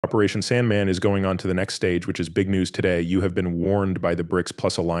Operation Sandman is going on to the next stage, which is big news today. You have been warned by the Brics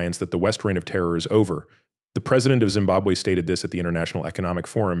Plus alliance that the West reign of terror is over. The president of Zimbabwe stated this at the International Economic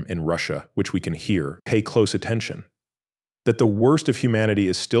Forum in Russia, which we can hear. Pay close attention. That the worst of humanity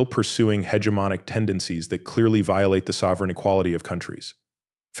is still pursuing hegemonic tendencies that clearly violate the sovereign equality of countries.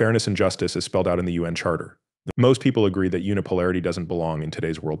 Fairness and justice is spelled out in the UN Charter. Most people agree that unipolarity doesn't belong in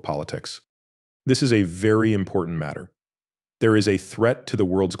today's world politics. This is a very important matter. There is a threat to the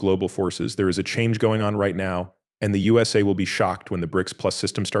world's global forces. There is a change going on right now, and the USA will be shocked when the Brics Plus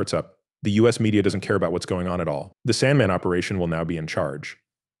system starts up. The US media doesn't care about what's going on at all. The Sandman operation will now be in charge.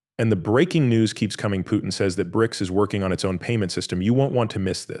 And the breaking news keeps coming. Putin says that Brics is working on its own payment system. You won't want to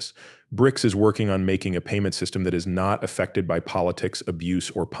miss this. Brics is working on making a payment system that is not affected by politics,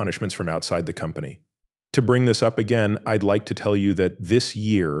 abuse, or punishments from outside the company. To bring this up again, I'd like to tell you that this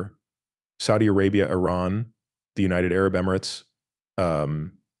year, Saudi Arabia, Iran, the United Arab Emirates,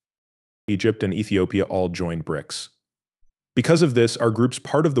 Egypt, and Ethiopia all joined Brics. Because of this, our group's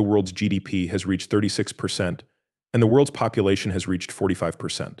part of the world's GDP has reached 36%, and the world's population has reached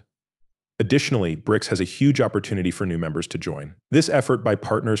 45%. Additionally, Brics has a huge opportunity for new members to join. This effort by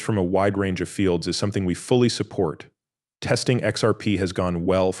partners from a wide range of fields is something we fully support. Testing XRP has gone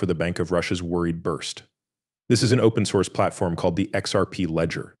well for the Bank of Russia's worried burst. This is an open source platform called the XRP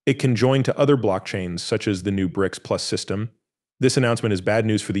Ledger. It can join to other blockchains such as the new Brics Plus system. This announcement is bad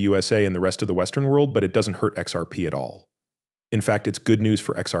news for the USA and the rest of the Western world, but it doesn't hurt XRP at all. In fact, it's good news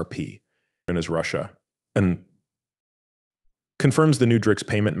for XRP, and as Russia. And confirms the new Brics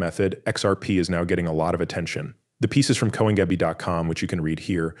payment method, XRP is now getting a lot of attention. The piece is from coingebi.com, which you can read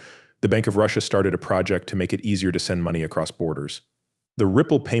here. The Bank of Russia started a project to make it easier to send money across borders. The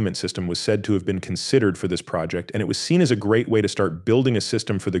Ripple payment system was said to have been considered for this project, and it was seen as a great way to start building a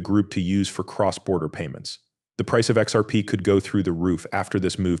system for the group to use for cross-border payments. The price of XRP could go through the roof after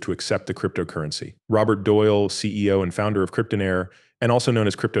this move to accept the cryptocurrency. Robert Doyle, CEO and founder of Kryptonair, and also known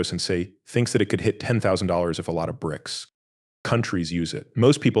as Crypto Sensei, thinks that it could hit $10,000 if a lot of Brics countries use it.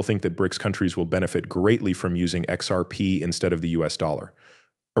 Most people think that Brics countries will benefit greatly from using XRP instead of the US dollar.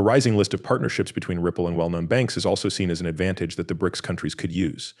 A rising list of partnerships between Ripple and well-known banks is also seen as an advantage that the Brics countries could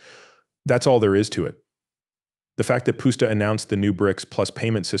use. That's all there is to it. The fact that Pusta announced the new Brics Plus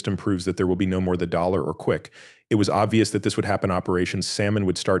payment system proves that there will be no more the dollar or quick. It was obvious that this would happen. Operation Salmon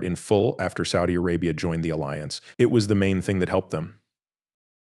would start in full after Saudi Arabia joined the alliance. It was the main thing that helped them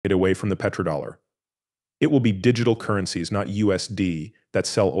get away from the petrodollar. It will be digital currencies, not USD, that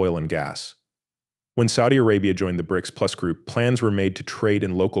sell oil and gas. When Saudi Arabia joined the Brics Plus group, plans were made to trade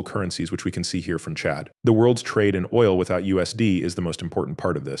in local currencies, which we can see here from Chad. The world's trade in oil without USD is the most important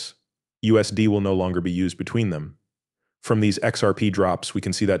part of this. USD will no longer be used between them. From these XRP drops, we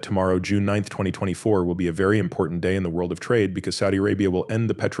can see that tomorrow, June 9th, 2024, will be a very important day in the world of trade because Saudi Arabia will end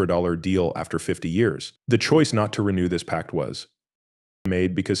the petrodollar deal after 50 years. The choice not to renew this pact was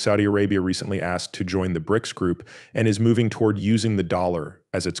made because Saudi Arabia recently asked to join the Brics group and is moving toward using the dollar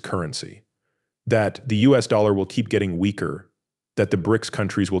as its currency. That the US dollar will keep getting weaker, that the Brics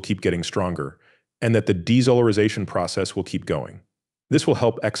countries will keep getting stronger, and that the de-dollarization process will keep going. This will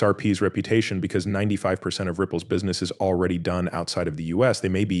help XRP's reputation because 95% of Ripple's business is already done outside of the US. They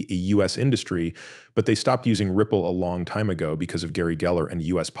may be a US industry, but they stopped using Ripple a long time ago because of Gary Geller and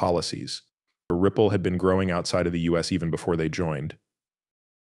US policies. Ripple had been growing outside of the US even before they joined.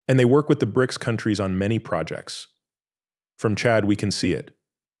 And they work with the Brics countries on many projects. From Chad, we can see it.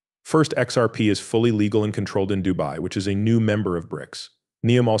 First, XRP is fully legal and controlled in Dubai, which is a new member of Brics.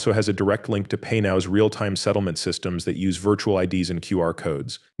 Neum also has a direct link to PayNow's real-time settlement systems that use virtual IDs and QR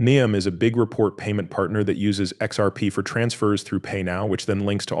codes. Neum is a big report payment partner that uses XRP for transfers through PayNow, which then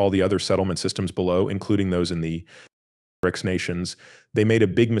links to all the other settlement systems below, including those in the Brics nations. They made a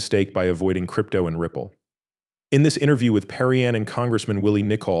big mistake by avoiding crypto and Ripple. In this interview with Perianne and Congressman Willie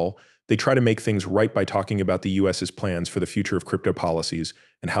Nicol, they try to make things right by talking about the US's plans for the future of crypto policies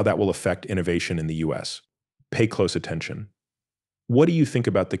and how that will affect innovation in the US. Pay close attention. What do you think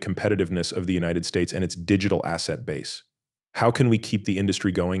about the competitiveness of the United States and its digital asset base? How can we keep the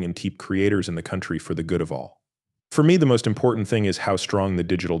industry going and keep creators in the country for the good of all? For me, the most important thing is how strong the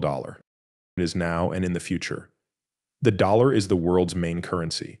digital dollar is now and in the future. The dollar is the world's main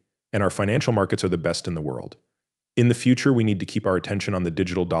currency, and our financial markets are the best in the world. In the future, we need to keep our attention on the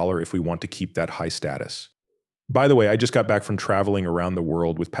digital dollar if we want to keep that high status. By the way, I just got back from traveling around the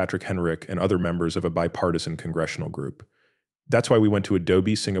world with Patrick Henrik and other members of a bipartisan congressional group. That's why we went to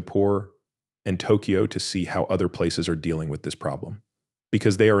Adobe, Singapore, and Tokyo to see how other places are dealing with this problem.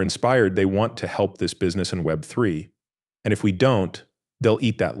 Because they are inspired, they want to help this business in Web3. And if we don't, they'll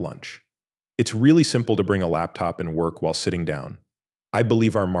eat that lunch. It's really simple to bring a laptop and work while sitting down. I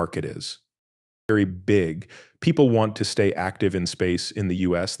believe our market is very big. People want to stay active in space in the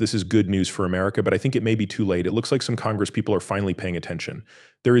US. This is good news for America, but I think it may be too late. It looks like some Congress people are finally paying attention.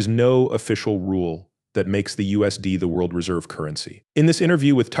 There is no official rule that makes the USD the world reserve currency. In this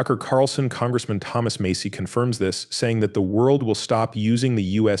interview with Tucker Carlson, Congressman Thomas Macy confirms this, saying that the world will stop using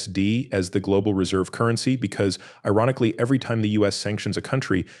the USD as the global reserve currency because, ironically, every time the US sanctions a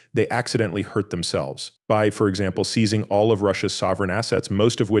country, they accidentally hurt themselves by, for example, seizing all of Russia's sovereign assets,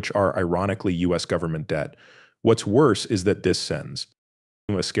 most of which are, ironically, US government debt. What's worse is that this sends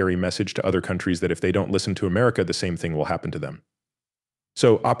a scary message to other countries that if they don't listen to America, the same thing will happen to them.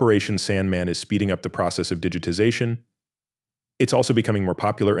 So Operation Sandman is speeding up the process of digitization. It's also becoming more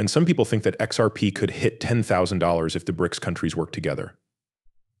popular, and some people think that XRP could hit $10,000 if the Brics countries work together.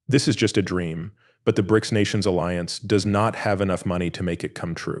 This is just a dream, but the Brics Nations Alliance does not have enough money to make it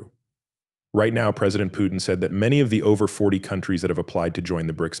come true. Right now, President Putin said that many of the over 40 countries that have applied to join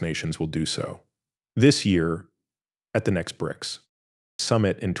the Brics nations will do so. This year, at the next Brics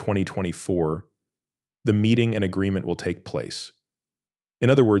Summit in 2024, the meeting and agreement will take place. In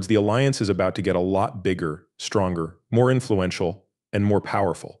other words, the alliance is about to get a lot bigger, stronger, more influential, and more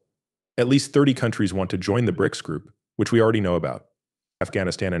powerful. At least 30 countries want to join the BRICS group, which we already know about,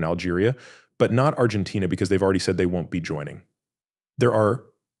 Afghanistan and Algeria, but not Argentina because they've already said they won't be joining. There are,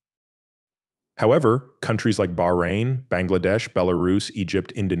 however, countries like Bahrain, Bangladesh, Belarus,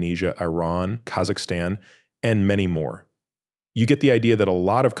 Egypt, Indonesia, Iran, Kazakhstan, and many more. You get the idea that a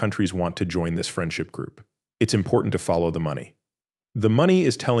lot of countries want to join this friendship group. It's important to follow the money. The money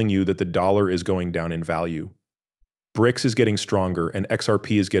is telling you that the dollar is going down in value. BRICS is getting stronger and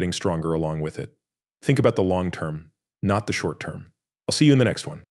XRP is getting stronger along with it. Think about the long term, not the short term. I'll see you in the next one.